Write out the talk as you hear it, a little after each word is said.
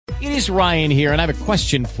It is Ryan here, and I have a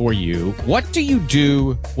question for you. What do you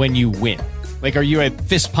do when you win? Like, are you a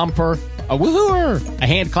fist pumper, a woohooer, a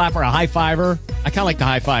hand clapper, a high fiver? I kind of like the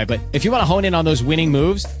high five, but if you want to hone in on those winning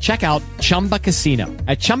moves, check out Chumba Casino.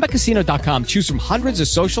 At ChumbaCasino.com, choose from hundreds of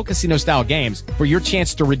social casino-style games for your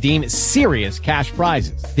chance to redeem serious cash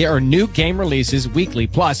prizes. There are new game releases weekly,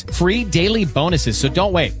 plus free daily bonuses. So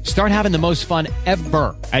don't wait. Start having the most fun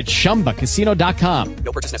ever at ChumbaCasino.com.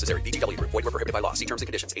 No purchase necessary. VGW. Void where prohibited by law. See terms and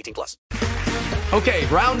conditions. 18+. Okay,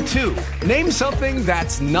 round two. Name something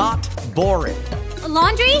that's not boring. A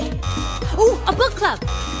laundry? Ooh, a book club.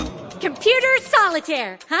 Computer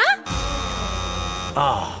solitaire, huh?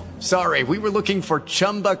 Ah, sorry, we were looking for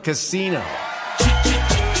Chumba Casino.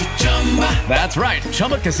 That's right,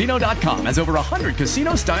 ChumbaCasino.com has over 100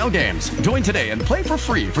 casino-style games. Join today and play for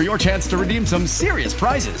free for your chance to redeem some serious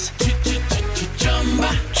prizes.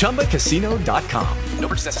 ChumbaCasino.com. No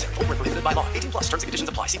purchase necessary. Void where prohibited by law. 18+. Terms and conditions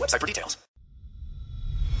apply. See website for details.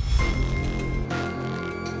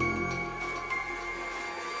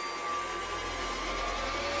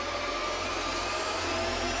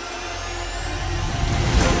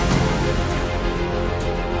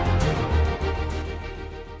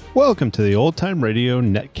 Welcome to the Old Time Radio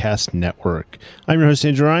Netcast Network. I'm your host,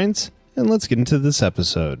 Andrew Rines, and let's get into this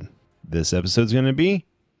episode. This episode's going to be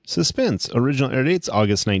Suspense. Original air date's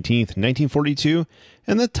August 19th, 1942,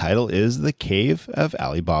 and the title is The Cave of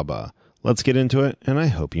Ali Baba. Let's get into it, and I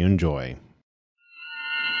hope you enjoy.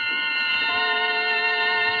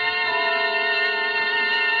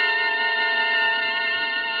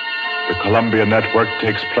 The Columbia Network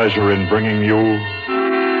takes pleasure in bringing you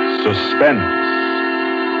Suspense.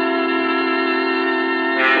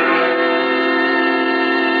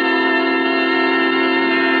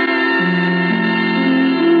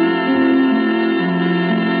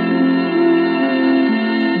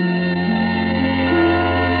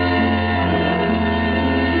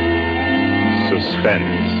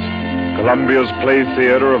 Suspense, Columbia's play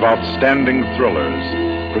theater of outstanding thrillers,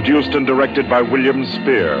 produced and directed by William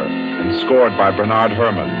Spear and scored by Bernard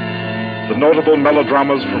Herrmann. The notable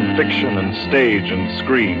melodramas from fiction and stage and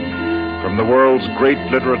screen, from the world's great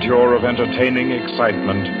literature of entertaining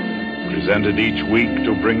excitement, presented each week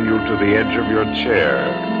to bring you to the edge of your chair,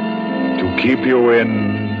 to keep you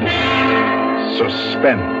in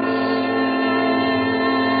suspense.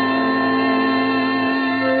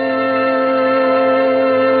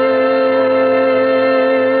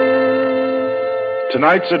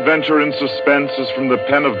 Tonight's adventure in suspense is from the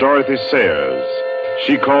pen of Dorothy Sayers.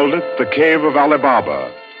 She called it The Cave of Ali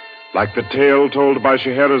Baba. Like the tale told by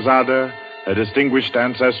Scheherazade, a distinguished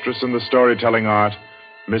ancestress in the storytelling art,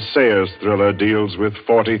 Miss Sayers' thriller deals with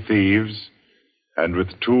 40 thieves and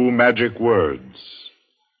with 2 magic words.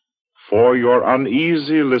 For your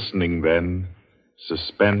uneasy listening, then,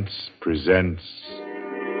 Suspense presents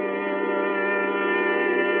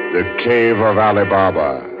The Cave of Ali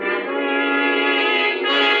Baba.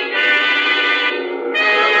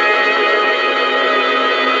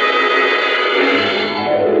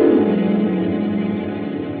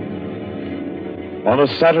 On a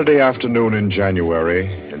Saturday afternoon in January,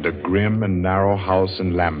 in a grim and narrow house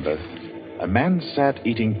in Lambeth, a man sat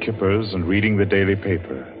eating kippers and reading the daily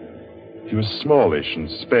paper. He was smallish and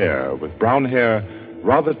spare, with brown hair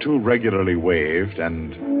rather too regularly waved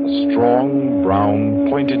and a strong, brown,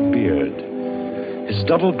 pointed beard. His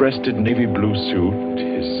double-breasted navy blue suit,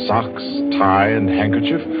 his socks, tie, and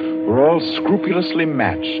handkerchief were all scrupulously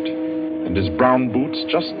matched, and his brown boots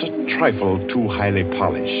just a trifle too highly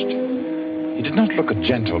polished. He did not look a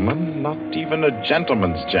gentleman, not even a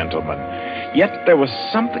gentleman's gentleman. Yet there was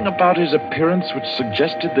something about his appearance which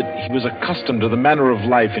suggested that he was accustomed to the manner of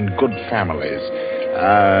life in good families.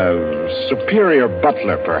 A superior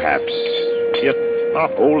butler, perhaps, yet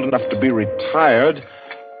not old enough to be retired.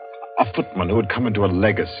 A footman who had come into a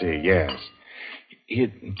legacy, yes. He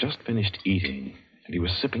had just finished eating, and he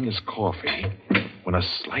was sipping his coffee when a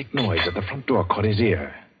slight noise at the front door caught his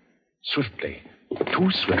ear. Swiftly,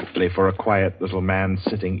 too swiftly for a quiet little man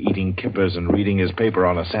sitting eating kippers and reading his paper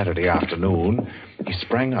on a Saturday afternoon, he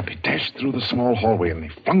sprang up, he dashed through the small hallway, and he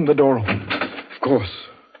flung the door open. Of course,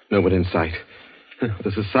 no one in sight.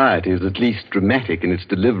 The Society is at least dramatic in its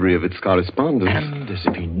delivery of its correspondence. And as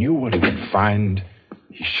if he knew what he would find,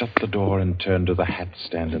 he shut the door and turned to the hat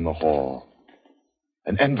stand in the hall.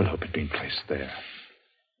 An envelope had been placed there.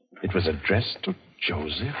 It was addressed to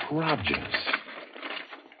Joseph Rogers.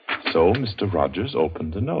 So Mr. Rogers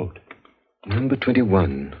opened the note. Number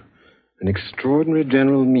 21. An extraordinary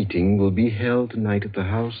general meeting will be held tonight at the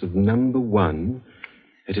house of number 1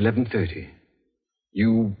 at 11:30.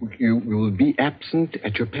 You will be absent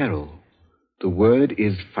at your peril. The word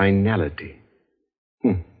is finality.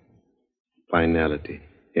 Finality.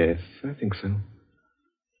 Yes, I think so.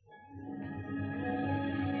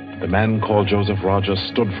 The man called Joseph Rogers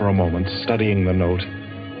stood for a moment, studying the note.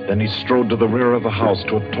 Then he strode to the rear of the house,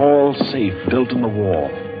 to a tall safe built in the wall.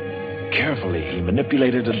 Carefully, he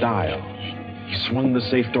manipulated a dial. He swung the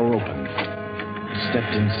safe door open. He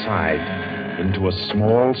stepped inside into a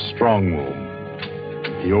small strong room.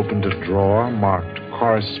 He opened a drawer marked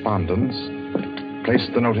correspondence,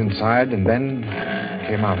 placed the note inside, and then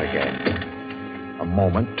came out again. A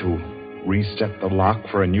moment to reset the lock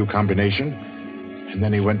for a new combination, and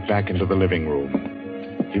then he went back into the living room.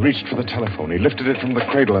 He reached for the telephone. He lifted it from the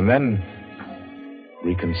cradle and then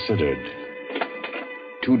reconsidered.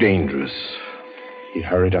 Too dangerous. He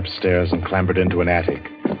hurried upstairs and clambered into an attic.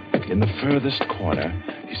 In the furthest corner,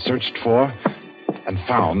 he searched for and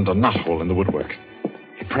found a knothole in the woodwork.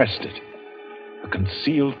 He pressed it. A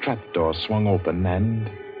concealed trapdoor swung open, and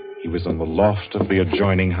he was in the loft of the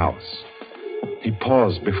adjoining house. He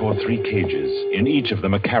paused before 3 cages, in each of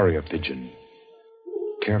them a carrier pigeon.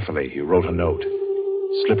 Carefully, he wrote a note,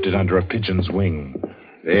 slipped it under a pigeon's wing.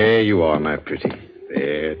 There you are, my pretty.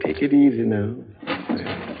 There, take it easy now.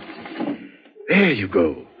 There you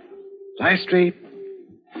go. Lie straight.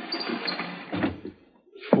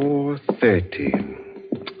 4:30.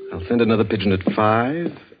 I'll send another pigeon at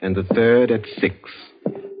 5 and the third at 6.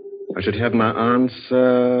 I should have my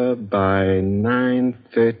answer by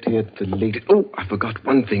 9:30 at the latest. Oh, I forgot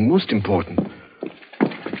one thing, most important.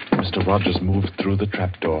 Mr. Rogers moved through the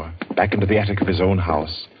trapdoor, back into the attic of his own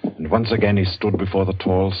house, and once again he stood before the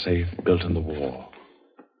tall safe built in the wall.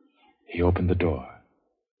 He opened the door,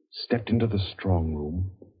 stepped into the strong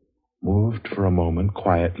room, moved for a moment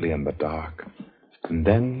quietly in the dark, and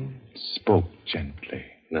then spoke gently.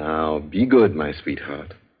 Now, be good, my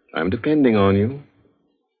sweetheart. I'm depending on you.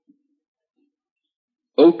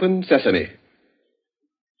 Open sesame.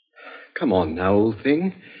 Come on now, old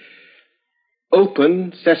thing.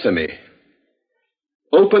 Open sesame.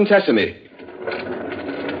 Open sesame.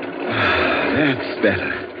 That's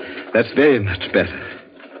better. That's very much better.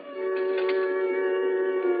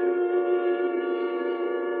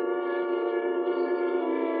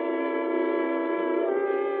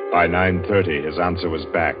 By 9:30, his answer was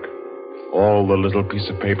back. All the little piece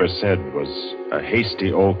of paper said was a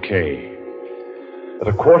hasty okay. At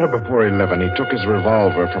a quarter before 11, he took his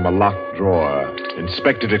revolver from a locked drawer,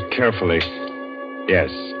 inspected it carefully.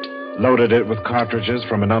 Yes, loaded it with cartridges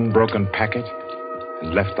from an unbroken packet,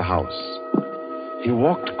 and left the house. He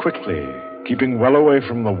walked quickly, keeping well away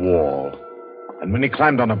from the wall. And when he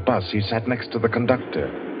climbed on a bus, he sat next to the conductor,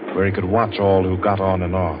 where he could watch all who got on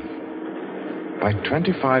and off. By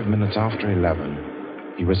 25 minutes after 11,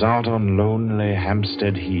 he was out on lonely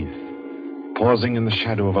Hampstead Heath, pausing in the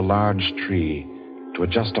shadow of a large tree to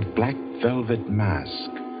adjust a black velvet mask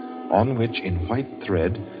on which, in white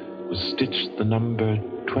thread, was stitched the number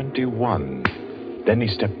 21. Then he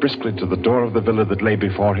stepped briskly to the door of the villa that lay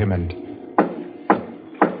before him and...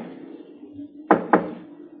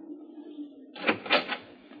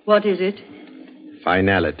 What is it?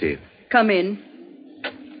 Finality. Come in.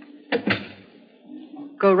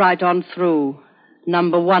 Go right on through.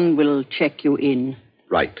 Number 1 will check you in.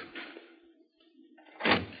 Right.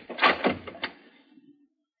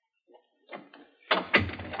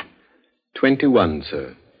 "21,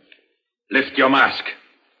 sir. Lift your mask.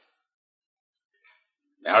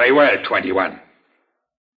 Very well, 21.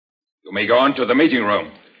 You may go on to the meeting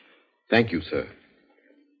room. Thank you, sir.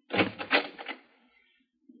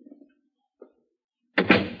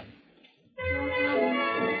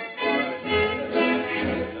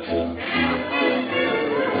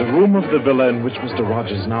 The room of the villa in which Mr.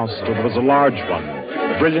 Rogers now stood was a large one,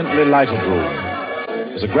 a brilliantly lighted room.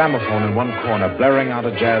 There was a gramophone in one corner, blaring out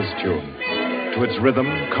a jazz tune. To its rhythm,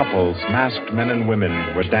 couples, masked men and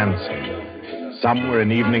women, were dancing. Some were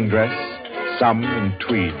in evening dress, some in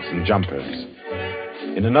tweeds and jumpers.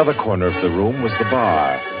 In another corner of the room was the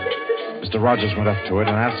bar. Mr. Rogers went up to it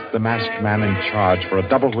and asked the masked man in charge for a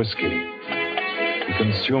double whiskey. He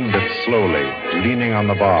consumed it slowly, leaning on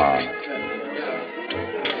the bar.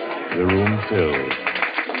 The room filled.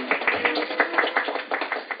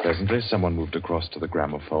 Presently, someone moved across to the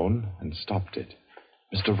gramophone and stopped it.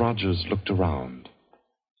 Mr. Rogers looked around.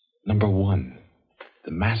 Number 1,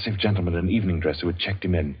 the massive gentleman in evening dress who had checked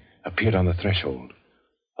him in, appeared on the threshold.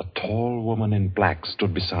 A tall woman in black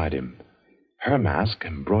stood beside him. Her mask,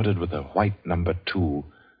 embroidered with a white number 2,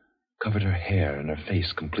 covered her hair and her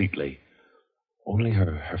face completely. Only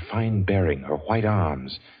her fine bearing, her white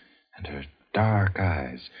arms, and her dark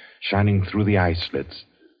eyes, shining through the eye slits,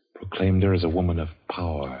 proclaimed her as a woman of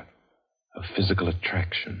power of physical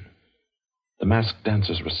attraction. The masked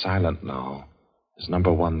dancers were silent now as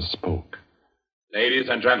number one spoke. Ladies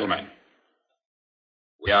and gentlemen,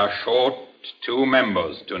 we are short 2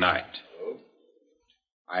 members tonight.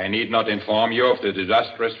 I need not inform you of the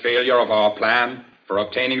disastrous failure of our plan for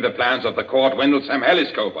obtaining the plans of the Court Windlesham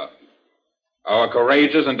Heliscoper. Our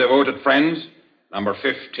courageous and devoted friends, number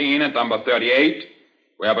 15 and number 38,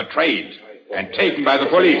 were betrayed and taken by the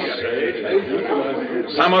police.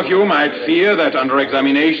 Some of you might fear that under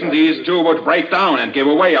examination these 2 would break down and give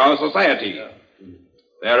away our society.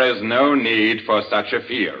 There is no need for such a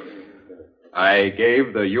fear. I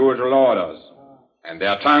gave the usual orders, and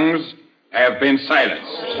their tongues have been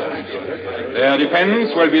silenced. Their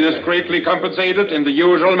defense will be discreetly compensated in the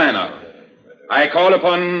usual manner. I call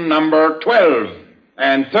upon number 12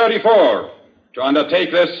 and 34 to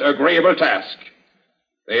undertake this agreeable task.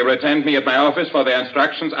 They will attend me at my office for their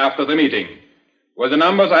instructions after the meeting. Will the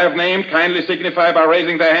numbers I have named kindly signify by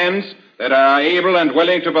raising their hands that they are able and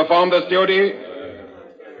willing to perform this duty?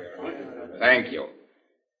 Thank you.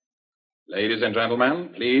 Ladies and gentlemen,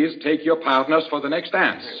 please take your partners for the next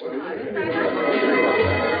dance.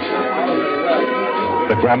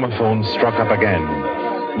 The gramophone struck up again.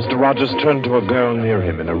 Mr. Rogers turned to a girl near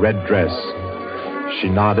him in a red dress. She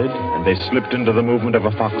nodded, and they slipped into the movement of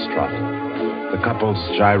a foxtrot. The couples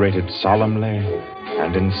gyrated solemnly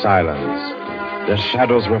and in silence. Their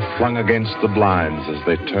shadows were flung against the blinds as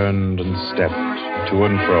they turned and stepped to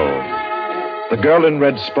and fro. The girl in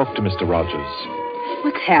red spoke to Mr. Rogers.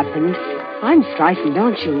 What's happened? I'm frightened,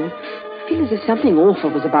 aren't you? I feel as if something awful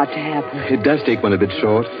was about to happen. It does take one a bit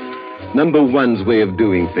short. Number one's way of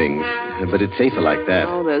doing things. But it's safer like that.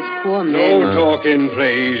 Oh, those poor men. No talking,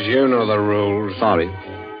 please. You know the rules. Sorry.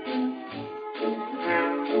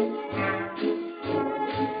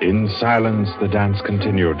 In silence, the dance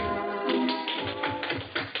continued.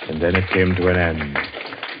 And then it came to an end.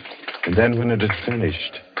 And then when it had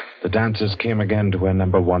finished, the dancers came again to where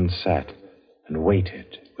number one sat and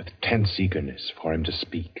waited with tense eagerness for him to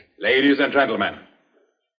speak. Ladies and gentlemen,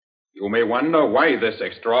 you may wonder why this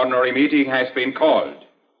extraordinary meeting has been called.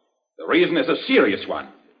 The reason is a serious one.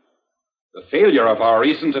 The failure of our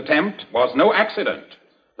recent attempt was no accident.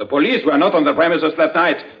 The police were not on the premises that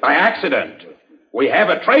night by accident. We have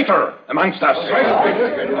a traitor amongst us.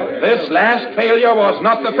 This last failure was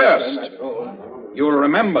not the first. You'll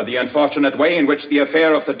remember the unfortunate way in which the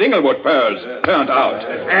affair of the Dinglewood pearls turned out.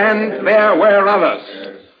 And there were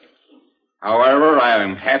others. However, I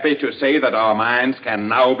am happy to say that our minds can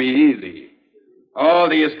now be easy. All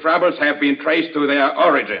these troubles have been traced to their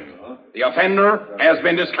origin. The offender has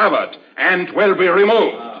been discovered and will be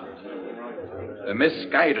removed. The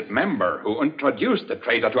misguided member who introduced the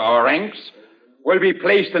traitor to our ranks will be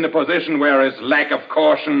placed in a position where his lack of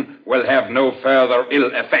caution will have no further ill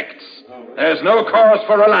effects. There's no cause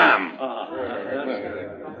for alarm.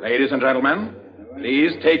 Ladies and gentlemen,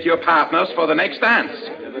 please take your partners for the next dance.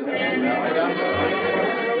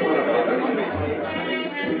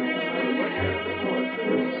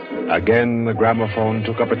 Again, the gramophone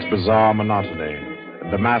took up its bizarre monotony,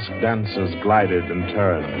 and the masked dancers glided and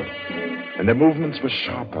turned, and their movements were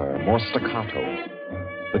sharper, more staccato.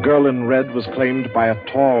 The girl in red was claimed by a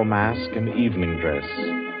tall mask in evening dress.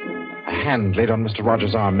 A hand laid on Mr.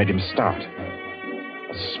 Rogers' arm made him start.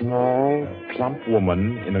 A small, plump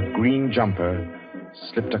woman in a green jumper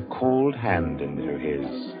slipped a cold hand into his.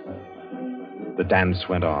 The dance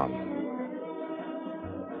went on.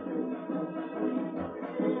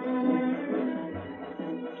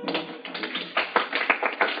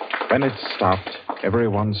 When it stopped,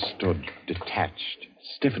 everyone stood detached,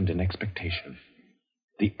 stiffened in expectation.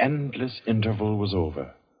 The endless interval was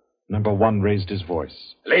over. Number one raised his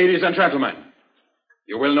voice. Ladies and gentlemen,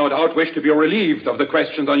 you will no doubt wish to be relieved of the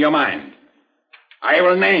questions on your mind. I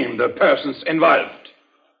will name the persons involved.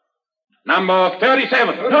 Number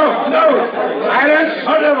 37. No! Silence!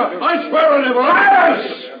 I swear on never.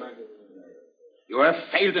 Silence! You have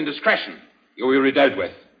failed in discretion. You will be dealt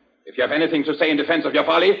with. If you have anything to say in defense of your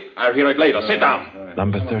folly, I'll hear it later. Sit down.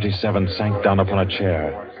 Number 37 sank down upon a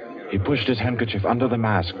chair. He pushed his handkerchief under the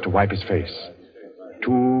mask to wipe his face.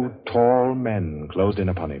 2 tall men closed in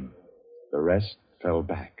upon him. The rest fell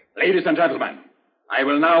back. Ladies and gentlemen, I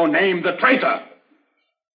will now name the traitor.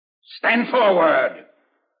 Stand forward.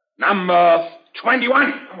 Number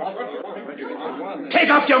 21. Take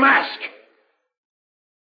off your mask.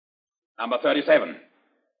 Number 37.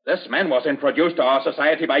 This man was introduced to our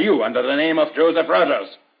society by you under the name of Joseph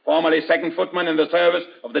Rogers, formerly second footman in the service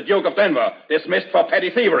of the Duke of Denver, dismissed for petty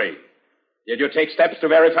thievery. Did you take steps to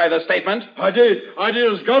verify the statement? I did.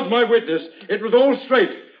 As God's my witness. It was all straight.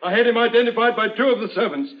 I had him identified by two of the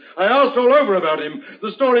servants. I asked all over about him.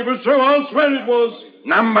 The story was true. I'll swear it was.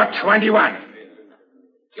 Number 21.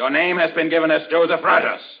 Your name has been given as Joseph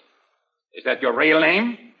Rogers. Is that your real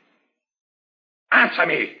name? Answer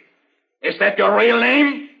me. Is that your real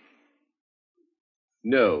name?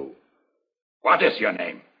 No. What is your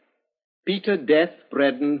name? Peter Death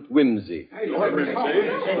Braddon Whimsy.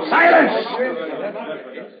 Silence!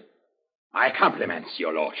 My compliments,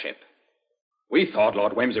 your lordship. We thought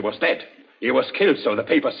Lord Whimsy was dead. He was killed, so the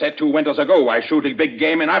paper said 2 winters ago, while shooting big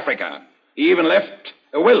game in Africa. He even left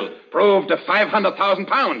a will, proved of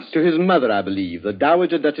 £500,000. To his mother, I believe, the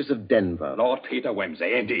Dowager Duchess of Denver. Lord Peter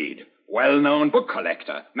Whimsy, indeed. Well-known book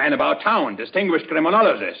collector, man about town, distinguished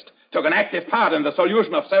criminologist. Took an active part in the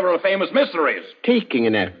solution of several famous mysteries. Taking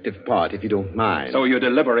an active part, if you don't mind. So you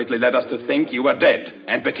deliberately led us to think you were dead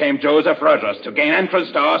and became Joseph Rogers to gain entrance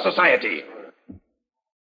to our society.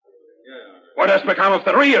 What has become of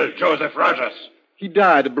the real Joseph Rogers? He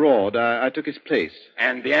died abroad. I took his place.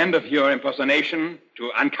 And the end of your impersonation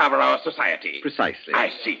to uncover our society. Precisely.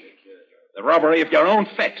 I see. The robbery of your own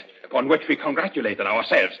fete, upon which we congratulated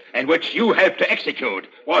ourselves, and which you helped to execute,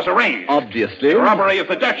 was arranged. Obviously. The robbery of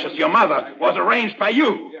the Duchess, your mother, was arranged by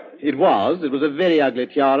you. It was. It was a very ugly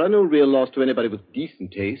tiara. No real loss to anybody with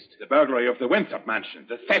decent taste. The burglary of the Winthrop mansion,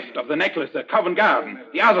 the theft of the necklace at Covent Garden,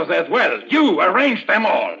 the others as well. You arranged them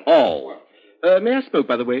all. All. May I smoke,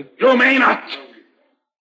 by the way? You may not.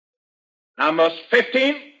 Numbers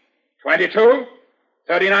 15, 22,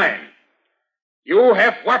 39. You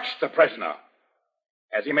have watched the prisoner.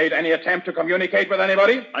 Has he made any attempt to communicate with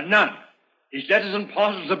anybody? None. His letters and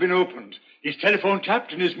parcels have been opened. His telephone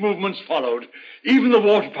tapped and his movements followed. Even the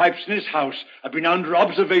water pipes in his house have been under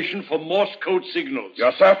observation for Morse code signals.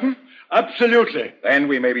 You're certain? Absolutely. Then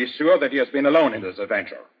we may be sure that he has been alone in this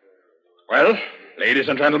adventure. Well, ladies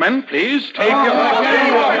and gentlemen, please take your...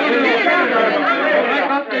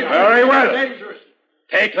 Very well.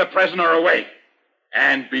 Take the prisoner away.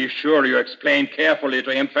 And be sure you explain carefully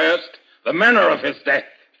to him first the manner of his death.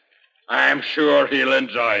 I'm sure he'll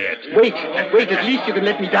enjoy it. Wait. At least you can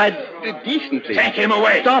let me die decently. Take him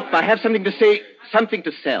away. Stop. I have something to say, something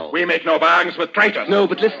to sell. We make no bargains with traitors. No,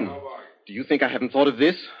 but listen. Do you think I haven't thought of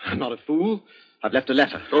this? I'm not a fool. I've left a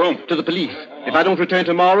letter. To whom? To the police. If I don't return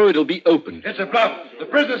tomorrow, it'll be opened. It's a bluff. The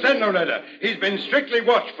prisoner sent no letter. He's been strictly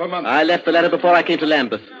watched for months. I left the letter before I came to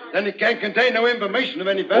Lambeth. Then it can't contain no information of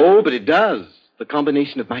any value. Oh, but it does. The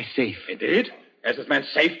combination of my safe. Indeed? Has this man's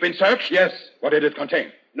safe been searched? Yes. What did it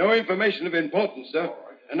contain? No information of importance, sir.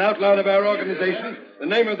 An outline of our organization, the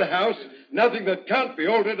name of the house, nothing that can't be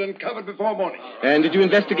altered and covered before morning. And did you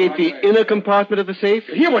investigate the inner compartment of the safe?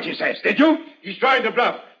 You hear what he says, did you? He's trying to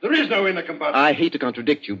bluff. There is no inner compartment. I hate to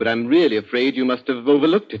contradict you, but I'm really afraid you must have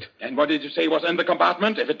overlooked it. And what did you say was in the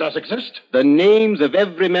compartment, if it does exist? The names of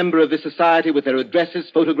every member of this society with their addresses,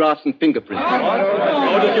 photographs, and fingerprints.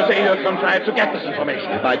 How did you say you contrived to get this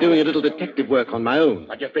information? By doing a little detective work on my own.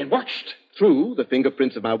 But you've been watched. True, the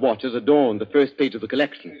fingerprints of my watches adorn the first page of the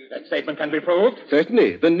collection. That statement can be proved?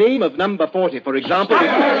 Certainly. The name of number 40, for example...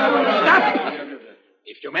 Stop!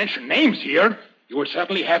 If you mention names here, you will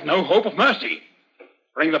certainly have no hope of mercy.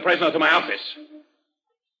 Bring the prisoner to my office.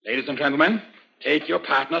 Ladies and gentlemen, take your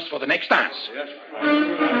partners for the next dance. Yes.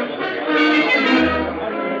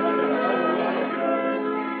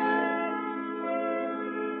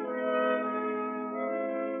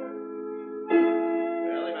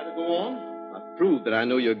 Prove that I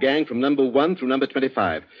know your gang from number 1 through number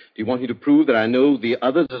 25. Do you want me to prove that I know the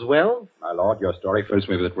others as well? My lord, your story fills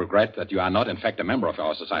me with regret that you are not, in fact, a member of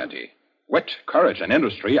our society. Wit, courage, and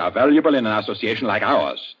industry are valuable in an association like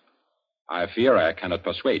ours. I fear I cannot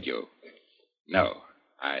persuade you. No,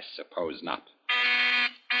 I suppose not.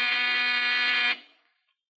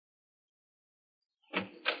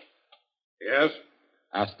 Yes?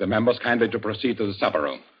 Ask the members kindly to proceed to the supper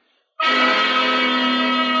room.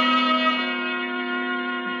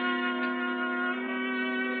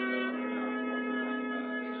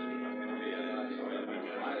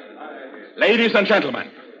 Ladies and gentlemen,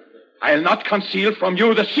 I'll not conceal from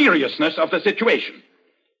you the seriousness of the situation.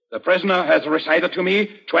 The prisoner has recited to me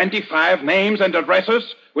 25 names and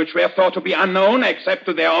addresses which were thought to be unknown except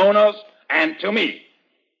to their owners and to me.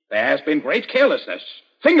 There has been great carelessness.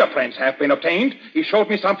 Fingerprints have been obtained. He showed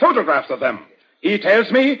me some photographs of them. He tells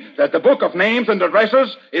me that the book of names and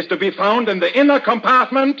addresses is to be found in the inner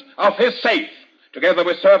compartment of his safe, together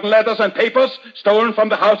with certain letters and papers stolen from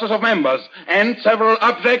the houses of members, and several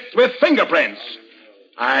objects with fingerprints.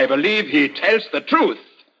 I believe he tells the truth.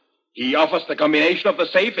 He offers the combination of the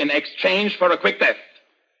safe in exchange for a quick death.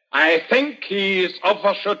 I think his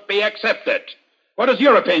offer should be accepted. What is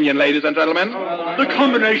your opinion, ladies and gentlemen? The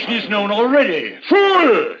combination is known already.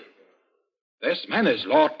 Fool! This man is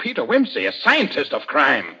Lord Peter Wimsey, a scientist of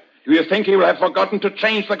crime. Do you think he will have forgotten to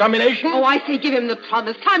change the combination? Oh, I say give him the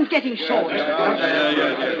promise. Time's getting short.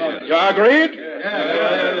 You agreed?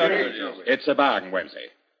 It's a bargain,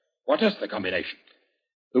 Wimsey. What is the combination?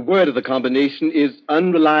 The word of the combination is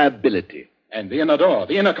unreliability. And the inner door,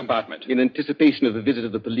 the inner compartment. In anticipation of the visit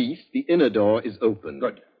of the police, the inner door is open.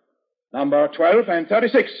 Good. Number 12 and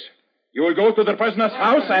 36. You will go to the prisoner's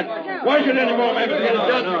house and... Why should any more men...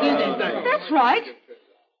 That's right.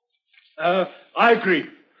 I agree.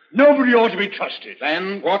 Nobody ought to be trusted.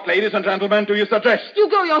 Then what, ladies and gentlemen, do you suggest? You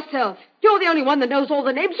go yourself. You're the only one that knows all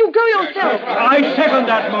the names. You go yourself. I second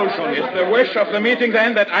that motion. Is the wish of the meeting,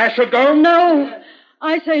 then, that I should go? No.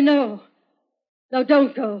 I say no. No,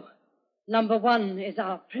 don't go. Number 1 is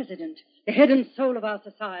our president, the head and soul of our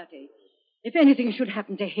society. If anything should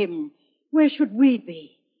happen to him, where should we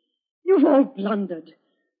be? You've all blundered.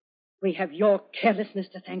 We have your carelessness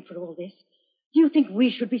to thank for all this. Do you think we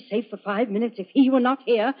should be safe for 5 minutes if he were not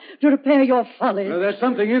here to repair your follies? There's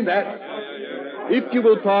something in that. If you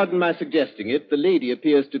will pardon my suggesting it, the lady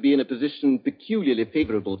appears to be in a position peculiarly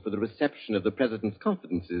favorable for the reception of the president's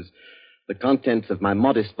confidences. The contents of my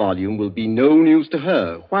modest volume will be no news to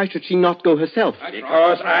her. Why should she not go herself?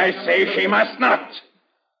 Because I say she must not.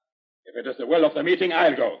 If it is the will of the meeting,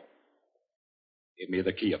 I'll go. Give me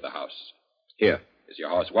the key of the house. Here. Is your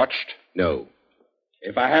house watched? No.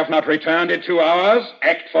 If I have not returned in 2 hours,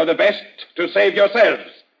 act for the best to save yourselves.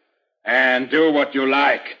 And do what you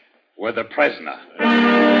like with the prisoner.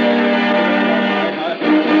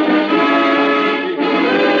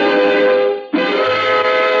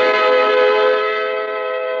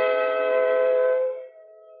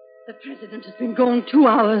 The president has been gone 2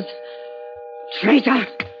 hours. Traitor!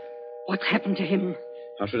 What's happened to him?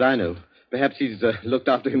 How should I know? Perhaps he's looked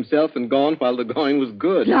after himself and gone while the going was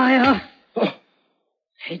good. Liar! Oh.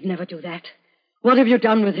 He'd never do that. What have you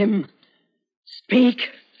done with him? Speak,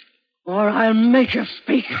 or I'll make you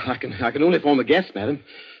speak. I can only form a guess, madam.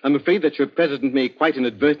 I'm afraid that your president may quite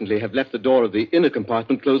inadvertently have left the door of the inner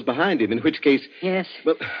compartment closed behind him, in which case... Yes?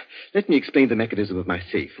 Well, let me explain the mechanism of my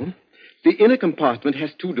safe. The inner compartment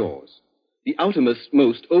has 2 doors. The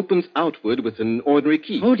outermost opens outward with an ordinary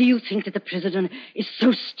key. Oh, do you think that the president is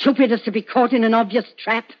so stupid as to be caught in an obvious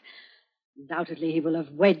trap? Undoubtedly, he will have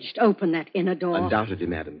wedged open that inner door. Undoubtedly,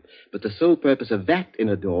 madam. But the sole purpose of that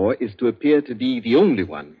inner door is to appear to be the only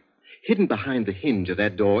one. Hidden behind the hinge of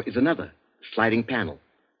that door is another, a sliding panel,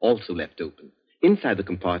 also left open. Inside the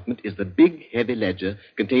compartment is the big, heavy ledger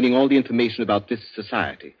containing all the information about this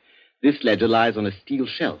society. This ledger lies on a steel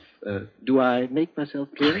shelf. Do I make myself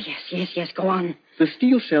clear? Oh, yes, go on. The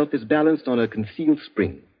steel shelf is balanced on a concealed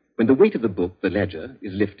spring. When the weight of the book, the ledger,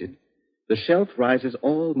 is lifted, the shelf rises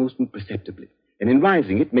almost imperceptibly, and in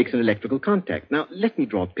rising, it makes an electrical contact. Now, let me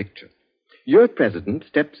draw a picture. Your president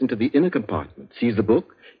steps into the inner compartment, sees the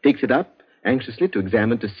book, takes it up, anxiously to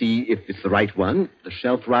examine to see if it's the right one. The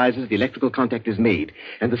shelf rises, the electrical contact is made,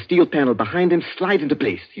 and the steel panel behind him slides into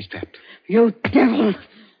place. He's trapped. You devil!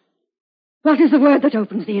 What is the word that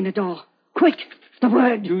opens the inner door? Quick, the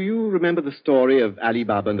word. Do you remember the story of Ali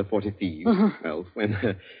Baba and the 40 Thieves? Uh-huh. Well,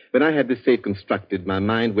 when I had this safe constructed, my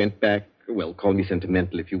mind went back, well, call me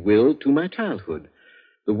sentimental if you will, to my childhood.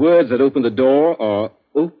 The words that open the door are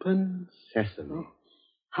open sesame. Oh.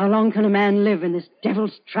 How long can a man live in this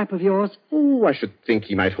devil's trap of yours? Oh, I should think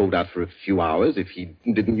he might hold out for a few hours if he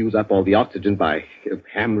didn't use up all the oxygen by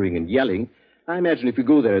hammering and yelling. I imagine if we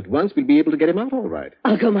go there at once, we'll be able to get him out all right.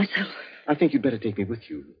 I'll go myself. I think you'd better take me with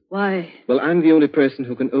you. Why? Well, I'm the only person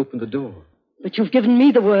who can open the door. But you've given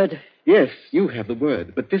me the word. Yes, you have the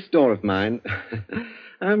word. But this door of mine,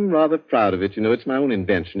 I'm rather proud of it. You know, it's my own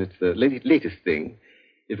invention. It's the latest thing.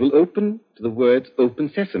 It will open to the words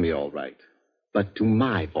open sesame, all right. But to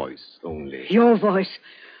my voice only. Your voice?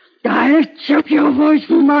 I'll choke your voice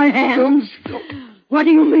from my hands. What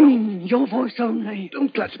do you mean, your voice only?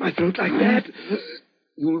 Don't clutch my throat like that.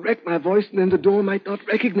 You'll wreck my voice, and then the door might not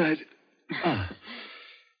recognize it.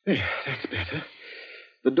 There, that's better.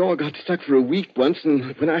 The door got stuck for a week once,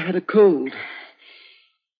 and when I had a cold.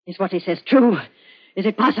 Is what he says true? Is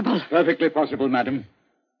it possible? Perfectly possible, madam.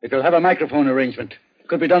 It'll have a microphone arrangement.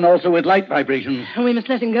 Could be done also with light vibrations. We must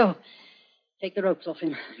let him go. Take the ropes off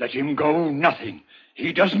him. Let him go, nothing.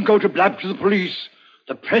 He doesn't go to blab to the police.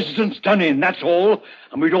 The president's done in, that's all.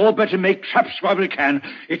 And we'd all better make traps while we can.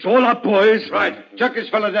 It's all up, boys. Right. Chuck this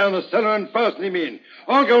fella down the cellar and fasten him in.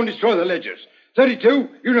 I'll go and destroy the ledgers. 32,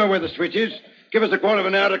 you know where the switch is. Give us a quarter of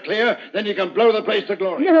an hour to clear, then you can blow the place to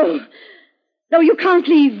glory. No, you can't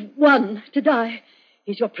leave one to die.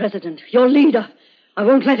 He's your president, your leader. I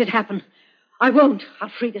won't let it happen. I won't.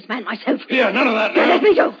 I'll free this man myself. Here, none of that now. Let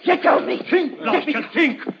me go. Let go of me. Think, Lost,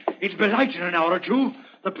 think. It'll be light in an hour or two.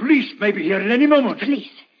 The police may be here at any moment.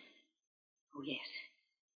 Police? Oh, yes.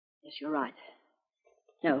 Yes, you're right.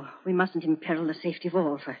 No, we mustn't imperil the safety of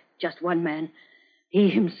all for just one man. He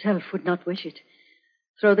himself would not wish it.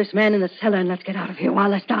 Throw this man in the cellar and let's get out of here while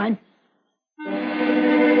there's time.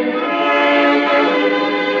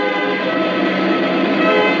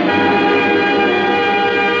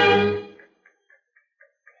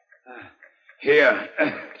 Here.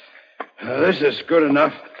 This is good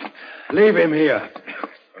enough. Leave him here.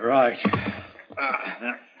 Right.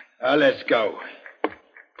 Let's go.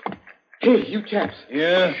 Hey, you chaps.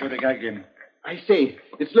 Yeah? Should have gagged him. I say,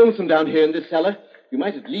 it's lonesome down here in this cellar. You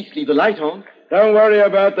might at least leave the light on. Don't worry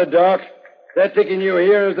about the dark. They're taking you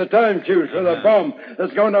here as the time fuse for the bomb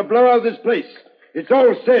that's going to blow out this place. It's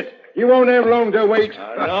all set. You won't have long to wait.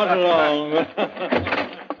 Not long.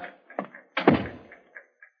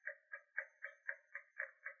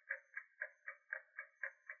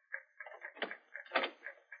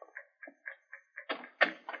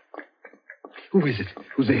 Who is it?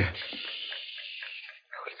 Who's there? Hold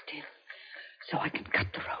still, so I can cut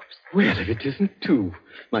the ropes. Well, if it isn't two.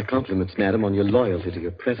 My compliments, madam, on your loyalty to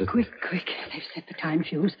your president. Quick. They've set the time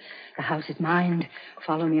fuse. The house is mine.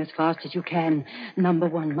 Follow me as fast as you can. Number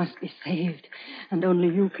one must be saved. And only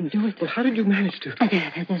you can do it. Well, how did you manage to...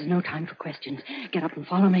 There's no time for questions. Get up and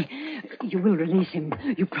follow me. You will release him.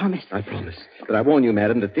 You promise. I promise. But I warn you,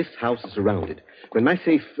 madam, that this house is surrounded. When my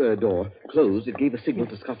safe door closed, it gave a signal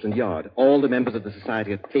to Scotland Yard. All the members of the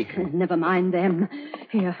society are taken. Never mind them.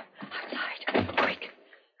 Here, outside. Quick.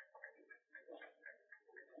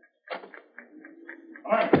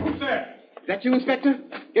 All right, who's there? Is that you, Inspector?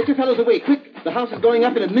 Get your fellows away, quick. The house is going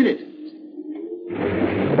up in a minute.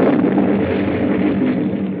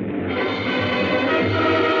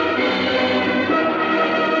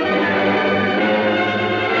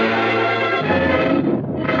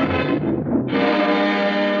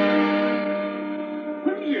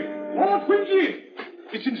 Quincy!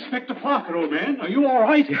 It's Inspector Parker, old man. Are you all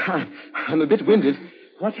right? Yeah, I'm a bit winded.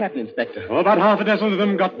 What's happened, Inspector? Oh, about half a dozen of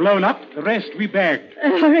them got blown up. The rest we bagged.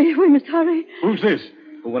 Hurry. We must hurry. Who's this?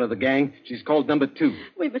 One of the gang. She's called number 2.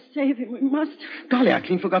 We must save him. We must. Golly, I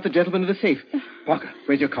clean forgot the gentleman in the safe. Parker,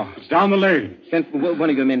 where's your car? It's down the lane. Send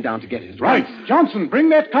one of your men down to get it. Right. Johnson, bring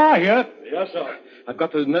that car here. Yes, sir. I've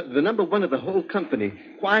got the number 1 of the whole company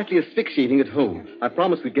quietly asphyxiating at home. I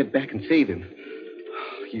promised we'd get back and save him.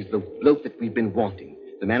 He's the bloke that we've been wanting.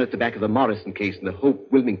 The man at the back of the Morrison case and the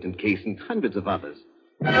Hope Wilmington case and hundreds of others.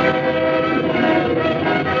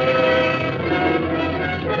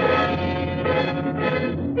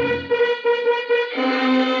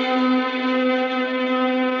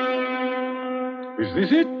 Is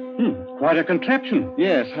this it? Quite a contraption.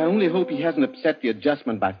 Yes, I only hope he hasn't upset the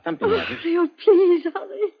adjustment by thumping at it. Oh, please,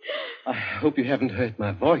 hurry. I hope you haven't hurt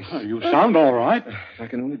my voice. Oh, you sound all right. If I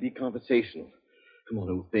can only be conversational. Come on,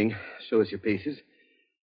 old thing. Show us your paces.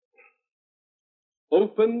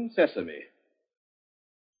 Open sesame.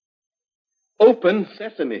 Open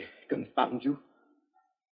sesame. Confound you.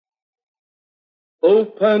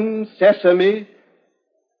 Open sesame.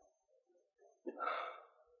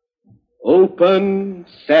 Open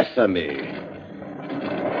sesame.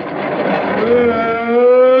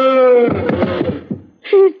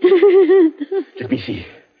 He's dead. Let me see.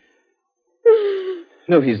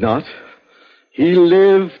 No, he's not. He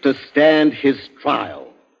lived to stand his trial.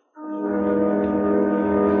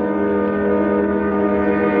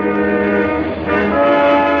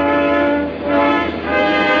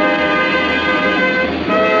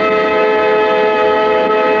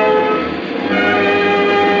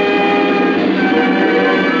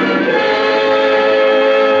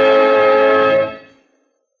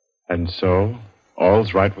 And so,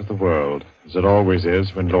 all's right with the world, as it always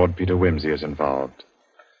is when Lord Peter Wimsey is involved.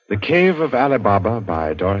 The Cave of Ali Baba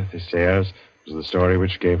by Dorothy Sayers was the story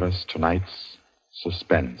which gave us tonight's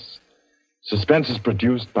Suspense. Suspense is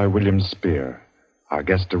produced by William Spear. Our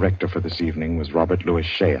guest director for this evening was Robert Louis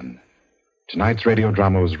Sheehan. Tonight's radio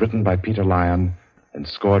drama was written by Peter Lyon and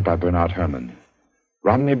scored by Bernard Herrmann.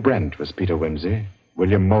 Romney Brent was Peter Wimsey,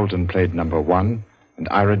 William Moulton played number 1, and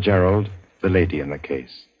Ira Gerald, the lady in the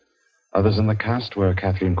case. Others in the cast were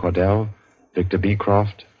Kathleen Cordell, Victor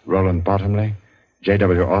Beecroft, Roland Bottomley,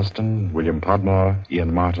 J.W. Austin, William Podmore,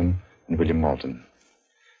 Ian Martin, and William Moulton.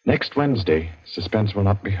 Next Wednesday, Suspense will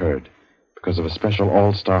not be heard because of a special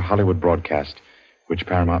all-star Hollywood broadcast which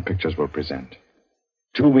Paramount Pictures will present.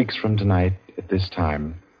 2 weeks from tonight, at this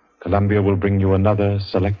time, Columbia will bring you another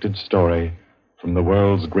selected story from the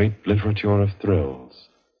world's great literature of thrills.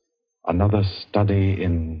 Another study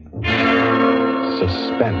in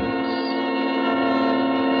suspense.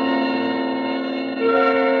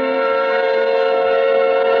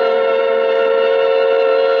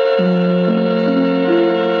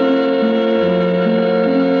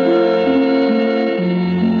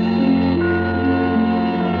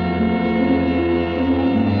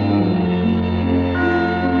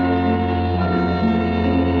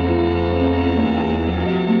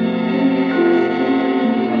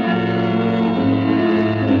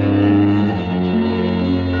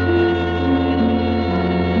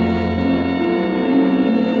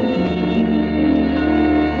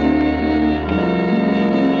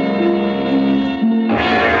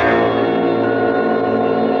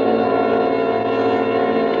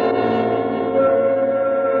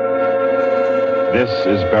 This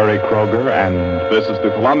is Barry Kroger, and this is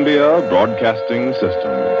the Columbia Broadcasting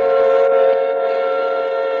System.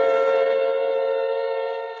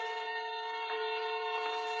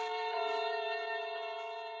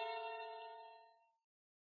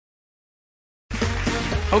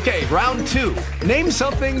 Okay, round two. Name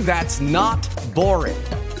something that's not boring.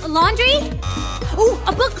 A laundry? Ooh,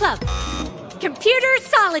 a book club. Computer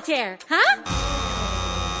solitaire, huh?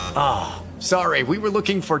 Ah, sorry, we were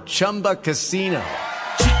looking for Chumba Casino.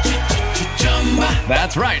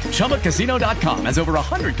 That's right, ChumbaCasino.com has over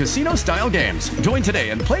 100 casino-style games. Join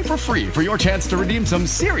today and play for free for your chance to redeem some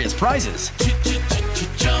serious prizes.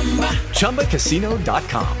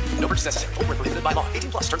 ChumbaCasino.com. No purchase necessary. Void where prohibited by law.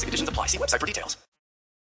 18 plus. Terms and conditions apply. See website for details.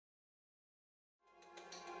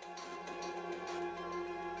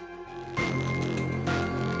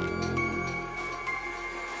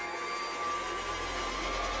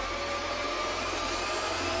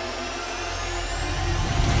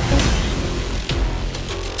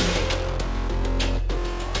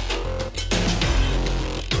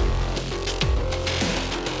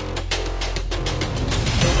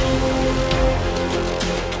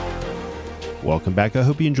 Welcome back. I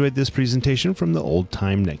hope you enjoyed this presentation from the Old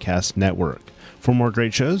Time Netcast Network. For more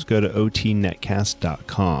great shows, go to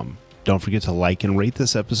otnetcast.com. Don't forget to like and rate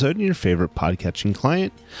this episode in your favorite podcatching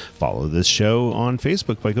client. Follow this show on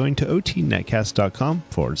Facebook by going to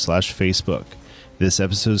otnetcast.com/Facebook. This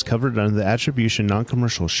episode is covered under the Attribution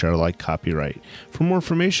Non-Commercial Share-alike copyright. For more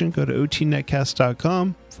information, go to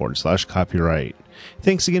otnetcast.com/copyright.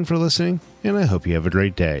 Thanks again for listening, and I hope you have a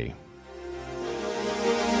great day.